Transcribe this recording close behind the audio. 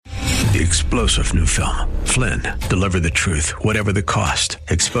The explosive new film, Flynn, deliver the truth, whatever the cost,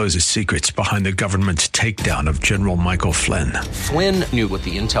 exposes secrets behind the government's takedown of General Michael Flynn. Flynn knew what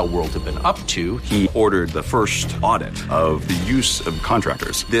the intel world had been up to. He ordered the first audit of the use of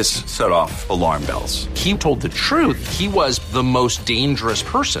contractors. This set off alarm bells. He told the truth. He was the most dangerous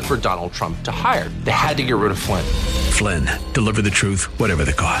person for Donald Trump to hire. They had to get rid of Flynn. Flynn, deliver the truth, whatever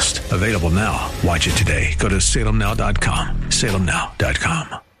the cost. Available now. Watch it today. Go to salemnow.com.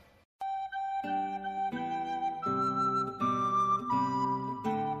 salemnow.com.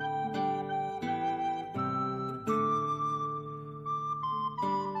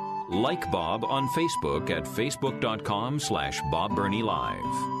 Like Bob on Facebook at facebook.com/Bob Burney Live.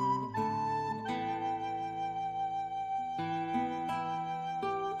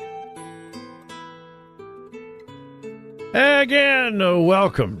 Again,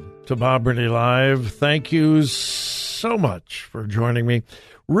 welcome to Bob Burney Live. Thank you so much for joining me.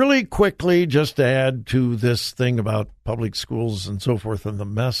 Really quickly, just to add to this thing about public schools and so forth and the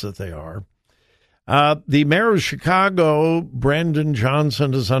mess that they are. The mayor of Chicago, Brandon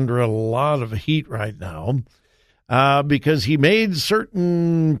Johnson, is under a lot of heat right now because he made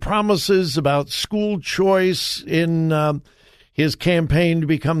certain promises about school choice in his campaign to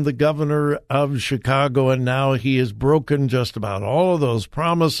become the governor of Chicago, and now he has broken just about all of those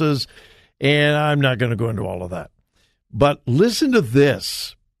promises, and I'm not going to go into all of that. But listen to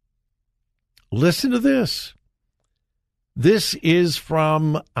this. Listen to this. This is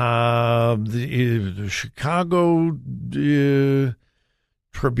from the Chicago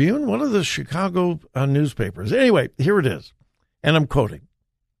Tribune, one of the Chicago newspapers. Anyway, here it is, and I'm quoting.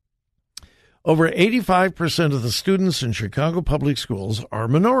 Over 85% of the students in Chicago public schools are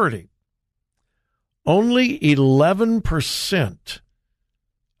minority. Only 11%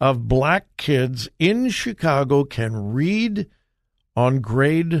 of black kids in Chicago can read on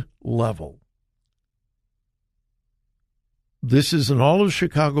grade level. This is in all of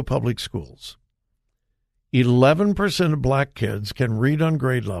Chicago public schools. 11% of black kids can read on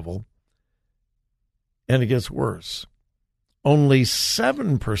grade level, and it gets worse. Only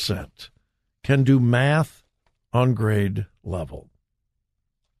 7% can do math on grade level.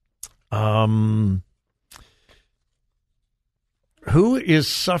 Who is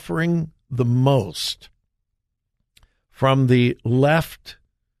suffering the most from the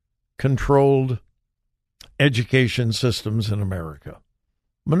left-controlled education systems in America?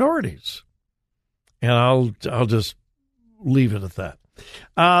 Minorities. And I'll just leave it at that.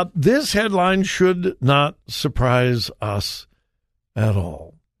 This headline should not surprise us at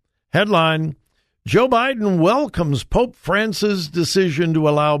all. Headline: Joe Biden welcomes Pope Francis' decision to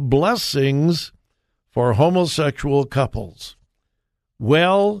allow blessings for homosexual couples.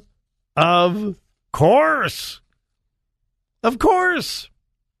 Well, of course. Of course.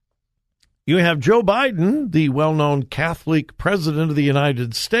 You have Joe Biden, the well-known Catholic president of the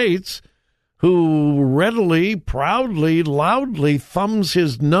United States, who readily, proudly, loudly thumbs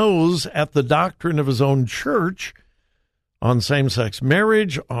his nose at the doctrine of his own church on same-sex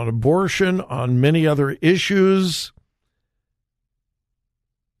marriage, on abortion, on many other issues.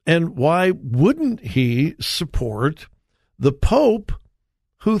 And why wouldn't he support the Pope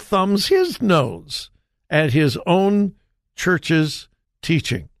who thumbs his nose at his own church's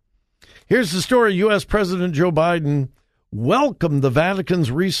teaching? Here's the story. U.S. President Joe Biden welcomed the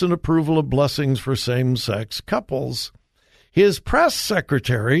Vatican's recent approval of blessings for same-sex couples. His press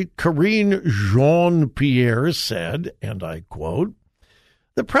secretary, Karine Jean-Pierre, said, and I quote,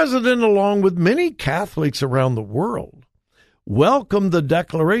 "The president, along with many Catholics around the world, welcomed the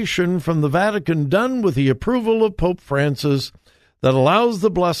declaration from the Vatican done with the approval of Pope Francis that allows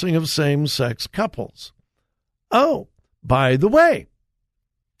the blessing of same-sex couples." Oh, by the way,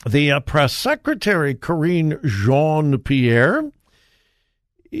 the press secretary, Karine Jean-Pierre,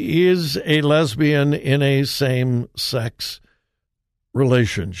 is a lesbian in a same-sex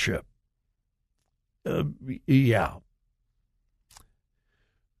relationship. Yeah.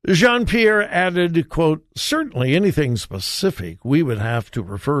 Jean-Pierre added, quote, "Certainly anything specific we would have to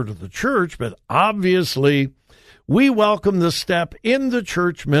refer to the church, but obviously we welcome the step in the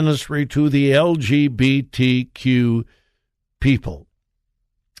church ministry to the LGBTQ people."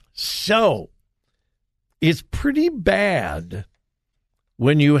 So it's pretty bad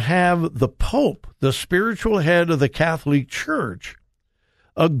when you have the Pope, the spiritual head of the Catholic Church,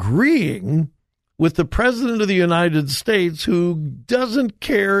 agreeing with the President of the United States, who doesn't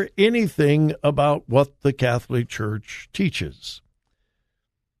care anything about what the Catholic Church teaches.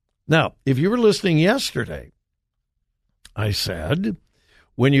 Now, if you were listening yesterday, I said,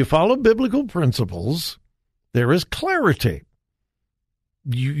 when you follow biblical principles, there is clarity.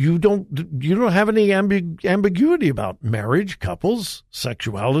 You don't have any ambiguity about marriage, couples,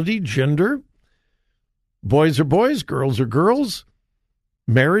 sexuality, gender. Boys are boys, girls are girls.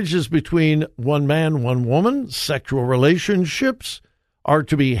 Marriage is between one man, one woman. Sexual relationships are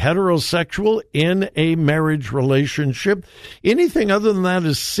to be heterosexual in a marriage relationship. Anything other than that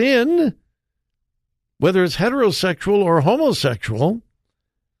is sin, whether it's heterosexual or homosexual.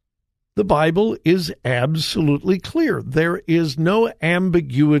 The Bible is absolutely clear. There is no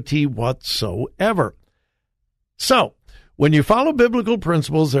ambiguity whatsoever. So, when you follow biblical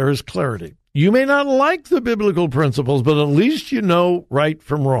principles, there is clarity. You may not like the biblical principles, but at least you know right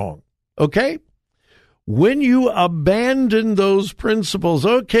from wrong. Okay? When you abandon those principles,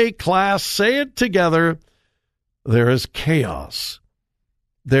 okay, class, say it together, there is chaos.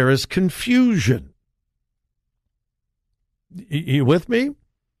 There is confusion. You with me?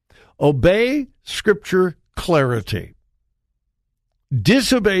 Obey Scripture, clarity.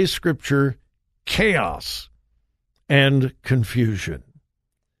 Disobey Scripture, chaos and confusion.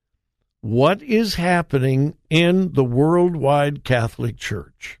 What is happening in the worldwide Catholic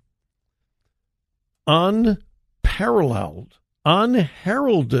Church? Unparalleled,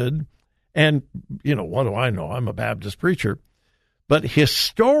 unheralded, and, what do I know? I'm a Baptist preacher, but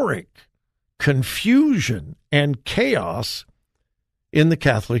historic confusion and chaos in the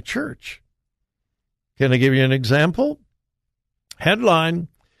Catholic Church. Can I give you an example? Headline,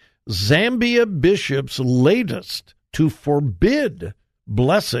 Zambia bishops latest to forbid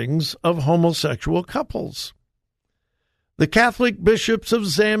blessings of homosexual couples. The Catholic bishops of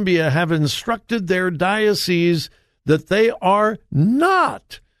Zambia have instructed their diocese that they are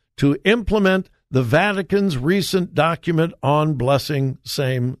not to implement the Vatican's recent document on blessing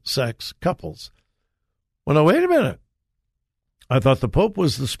same-sex couples. Well, now, wait a minute. I thought the Pope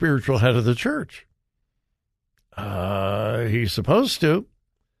was the spiritual head of the church. He's supposed to.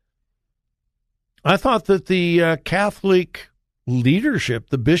 I thought that the Catholic leadership,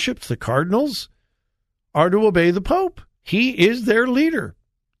 the bishops, the cardinals, are to obey the Pope. He is their leader.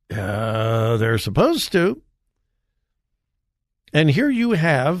 They're supposed to. And here you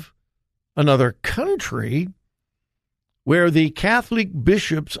have another country where the Catholic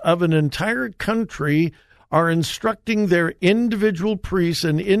bishops of an entire country are instructing their individual priests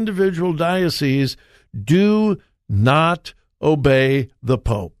and individual dioceses, do not obey the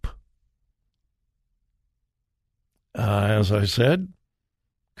Pope. As I said,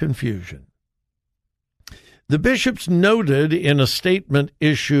 confusion. The bishops noted in a statement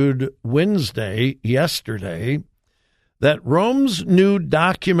issued yesterday, that Rome's new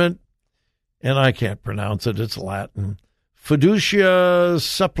document, and I can't pronounce it, it's Latin, Fiducia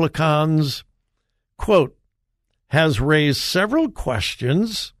Supplicans, quote, has raised several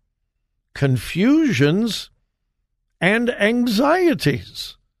questions, confusions, and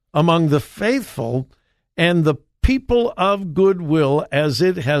anxieties among the faithful and the people of goodwill, as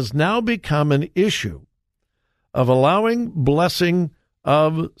it has now become an issue of allowing blessing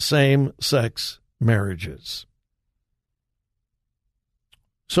of same-sex marriages.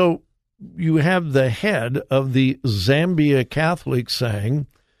 So you have the head of the Zambia Catholics saying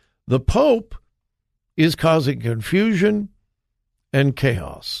the Pope is causing confusion and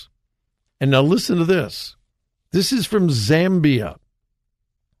chaos. And now listen to this. This is from Zambia.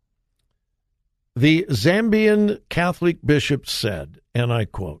 The Zambian Catholic bishop said, and I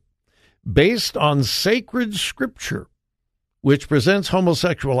quote, based on sacred scripture, which presents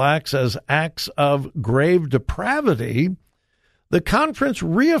homosexual acts as acts of grave depravity, the conference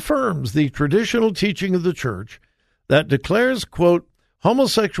reaffirms the traditional teaching of the Church that declares, quote,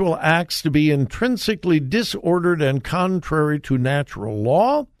 homosexual acts to be intrinsically disordered and contrary to natural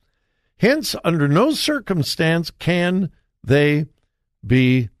law. Hence, under no circumstance can they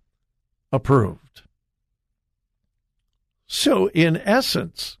be approved. So, in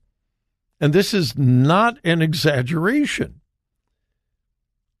essence, and this is not an exaggeration,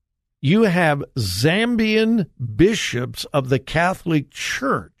 you have Zambian bishops of the Catholic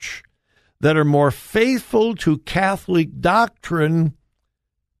Church that are more faithful to Catholic doctrine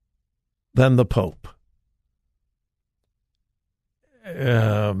than the Pope.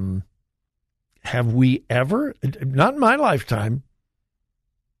 Have we ever? Not in my lifetime.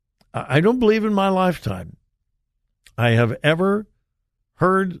 I don't believe in my lifetime I have ever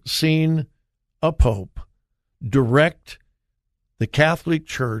heard, seen a Pope direct the Catholic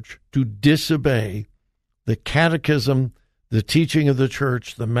Church to disobey the catechism, the teaching of the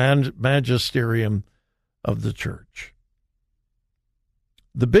Church, the magisterium of the Church.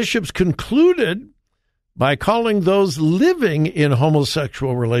 The bishops concluded by calling those living in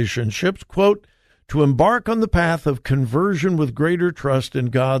homosexual relationships, quote, to embark on the path of conversion with greater trust in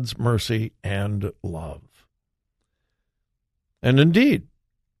God's mercy and love. And indeed,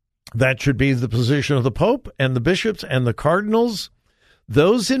 that should be the position of the Pope and the bishops and the cardinals.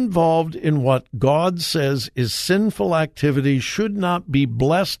 Those involved in what God says is sinful activity should not be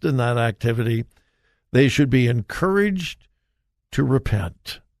blessed in that activity. They should be encouraged to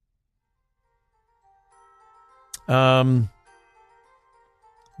repent. The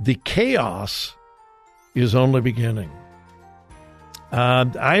chaos is only beginning.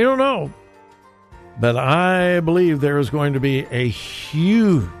 I don't know, but I believe there is going to be a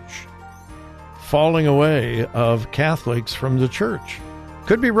huge falling away of Catholics from the church.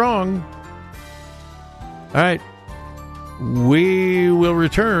 Could be wrong. All right. We will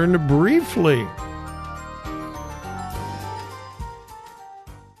return briefly.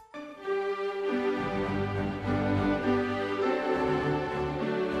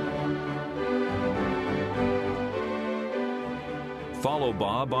 Follow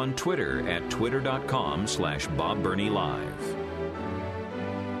Bob on Twitter at twitter.com/BobBurneyLive.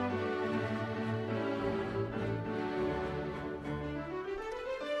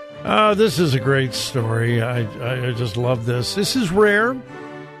 This is a great story. I just love this. This is rare,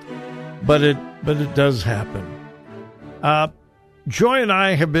 but it does happen. Joy and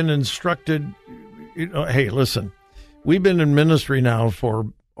I have been instructed. Hey, listen, we've been in ministry now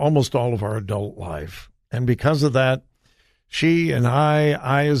for almost all of our adult life, and because of that, she and I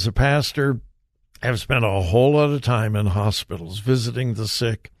as a pastor, have spent a whole lot of time in hospitals visiting the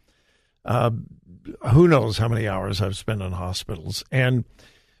sick. Who knows how many hours I've spent in hospitals, and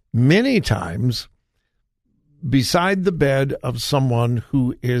many times beside the bed of someone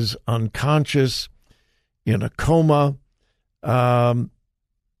who is unconscious, in a coma. Many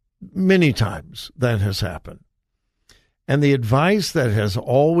times that has happened. And the advice that has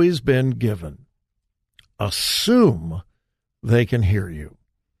always been given, assume they can hear you.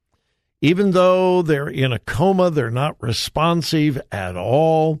 Even though they're in a coma, they're not responsive at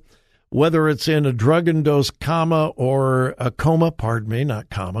all, whether it's in a drug-induced coma or a coma,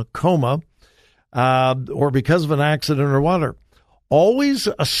 coma, or because of an accident or whatever. Always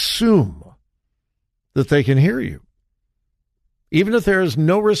assume that they can hear you, even if there is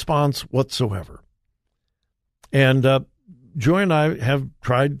no response whatsoever. And Joy and I have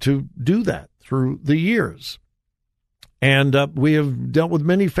tried to do that through the years. And we have dealt with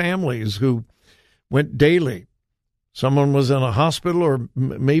many families who went daily. Someone was in a hospital or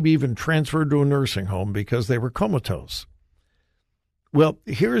maybe even transferred to a nursing home because they were comatose. Well,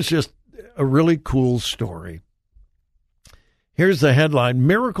 here's just a really cool story. Here's the headline: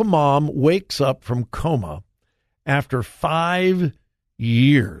 Miracle Mom wakes up from coma after 5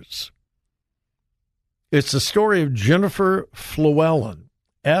 years. It's the story of Jennifer Flewellen,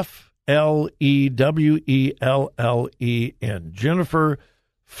 Flewellen, Jennifer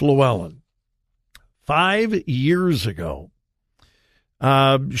Flewellen. 5 years ago,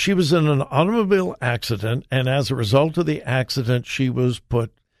 she was in an automobile accident, and as a result of the accident, she was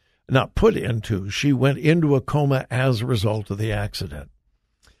she went into a coma as a result of the accident.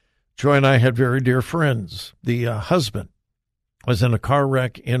 Joy and I had very dear friends. The husband was in a car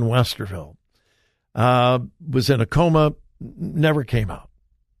wreck in Westerville, was in a coma, never came out,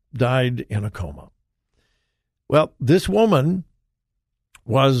 died in a coma. Well, this woman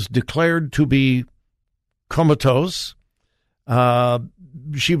was declared to be comatose.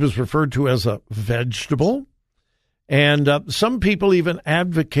 She was referred to as a vegetable. And some people even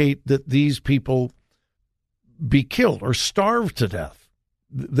advocate that these people be killed or starve to death.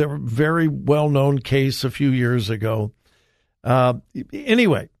 There was a very well-known case a few years ago.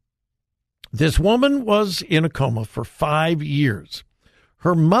 Anyway, this woman was in a coma for 5 years.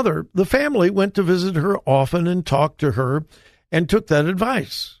 Her mother, the family, went to visit her often and talked to her and took that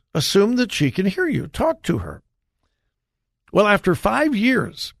advice. Assume that she can hear you. Talk to her. Well, after 5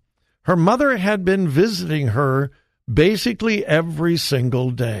 years, her mother had been visiting her basically every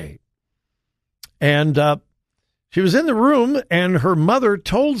single day. And she was in the room, and her mother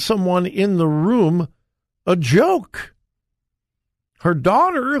told someone in the room a joke. Her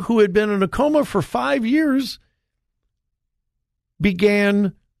daughter, who had been in a coma for 5 years,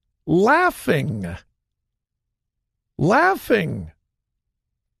 began laughing.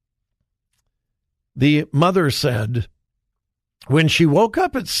 The mother said, when she woke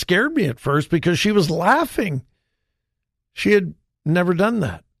up, it scared me at first because she was laughing. She had never done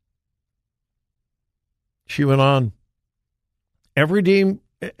that. She went on. Every dream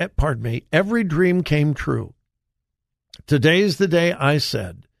came true. Today's the day I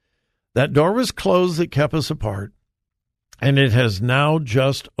said, that door was closed that kept us apart, and it has now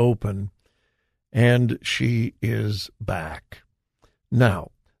just opened, and she is back.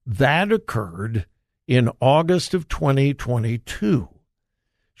 Now, that occurred in August of 2022.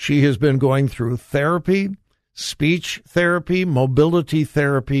 She has been going through therapy, speech therapy, mobility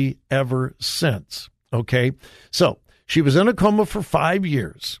therapy ever since. Okay? So, she was in a coma for 5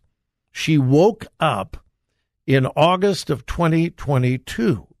 years. She woke up in August of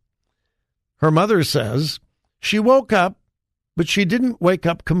 2022. Her mother says she woke up, but she didn't wake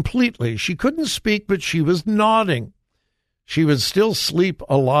up completely. She couldn't speak, but she was nodding. She would still sleep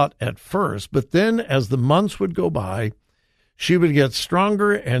a lot at first, but then as the months would go by, she would get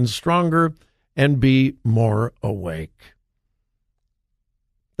stronger and stronger and be more awake.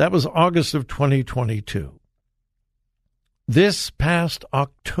 That was August of 2022. This past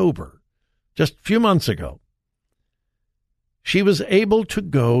October, just a few months ago, she was able to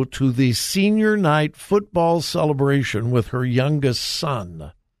go to the senior night football celebration with her youngest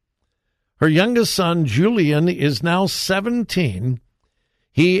son. Her youngest son, Julian, is now 17.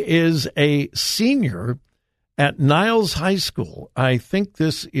 He is a senior at Niles High School. I think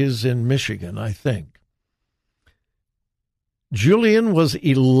this is in Michigan, I think. Julian was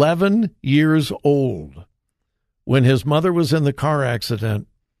 11 years old when his mother was in the car accident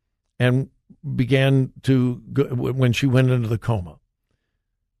and began to go, when she went into the coma.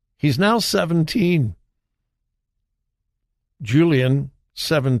 He's now 17. Julian,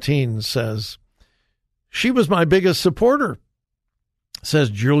 17, says, "She was my biggest supporter," says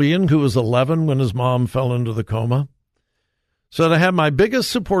Julian, who was 11 when his mom fell into the coma. "So to have my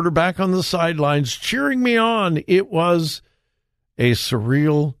biggest supporter back on the sidelines cheering me on, it was a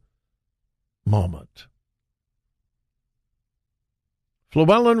surreal moment."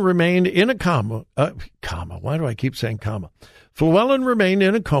 Llewellyn remained in a coma. Why do I keep saying comma? Llewellyn remained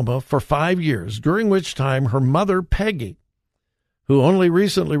in a coma for 5 years, during which time her mother, Peggy, who only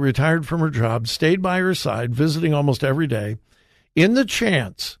recently retired from her job, stayed by her side, visiting almost every day, in the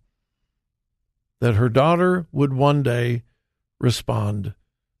chance that her daughter would one day respond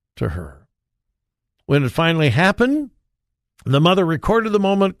to her. When it finally happened, the mother recorded the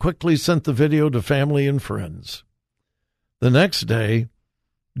moment, quickly sent the video to family and friends. The next day,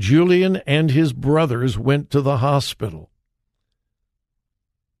 Julian and his brothers went to the hospital.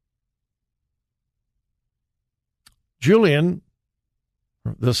 Julian,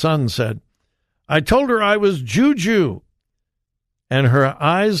 the son, said, "I told her I was Juju." And her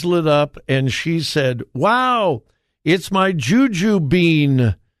eyes lit up and she said, "Wow, it's my Juju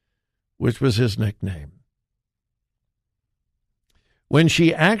bean," which was his nickname. When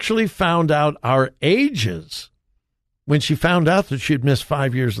she actually found out our ages, when she found out that she'd missed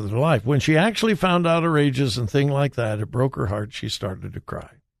 5 years of their life, when she actually found out her ages and things like that, it broke her heart. She started to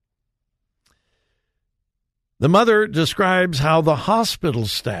cry. The mother describes how the hospital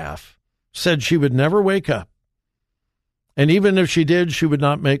staff said she would never wake up. And even if she did, she would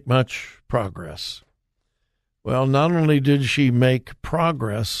not make much progress. Well, not only did she make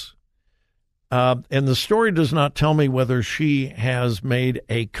progress, and the story does not tell me whether she has made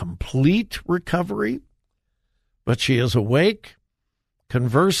a complete recovery, but she is awake,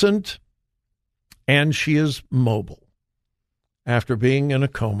 conversant, and she is mobile after being in a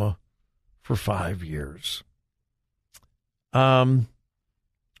coma for 5 years.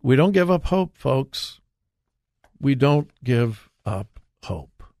 We don't give up hope, folks. We don't give up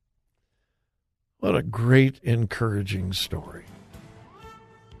hope. What a great, encouraging story.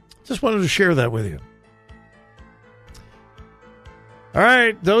 Just wanted to share that with you. All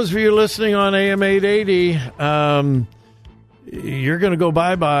right, those of you listening on AM 880, you're going to go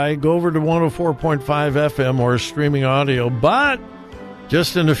bye-bye. Go over to 104.5 FM or streaming audio. But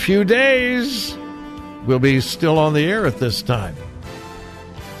just in a few days, we'll be still on the air at this time.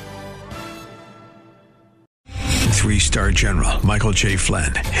 3-star General Michael J.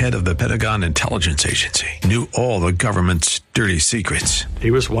 Flynn, head of the Pentagon Intelligence Agency, knew all the government's dirty secrets. He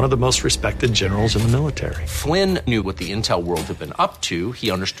was one of the most respected generals in the military. Flynn knew what the intel world had been up to.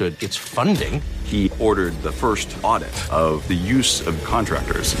 He understood its funding. He ordered the first audit of the use of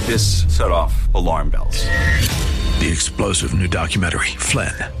contractors. This set off alarm bells. The explosive new documentary,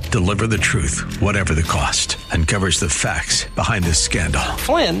 Flynn, Deliver the Truth, Whatever the Cost, uncovers the facts behind this scandal.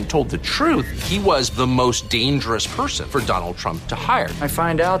 Flynn told the truth. He was the most dangerous person for Donald Trump to hire. I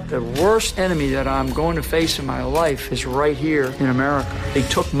find out the worst enemy that I'm going to face in my life is right here in America. They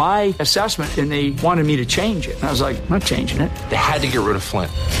took my assessment and they wanted me to change it. And I was like, I'm not changing it. They had to get rid of Flynn.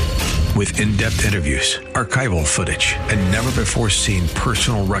 With in-depth interviews, archival footage, and never-before-seen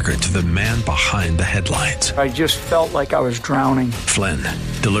personal records of the man behind the headlines. I just felt like I was drowning. Flynn,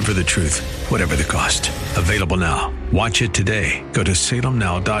 Deliver the Truth, Whatever the Cost. Available now. Watch it today. Go to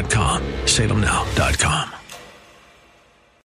salemnow.com. salemnow.com.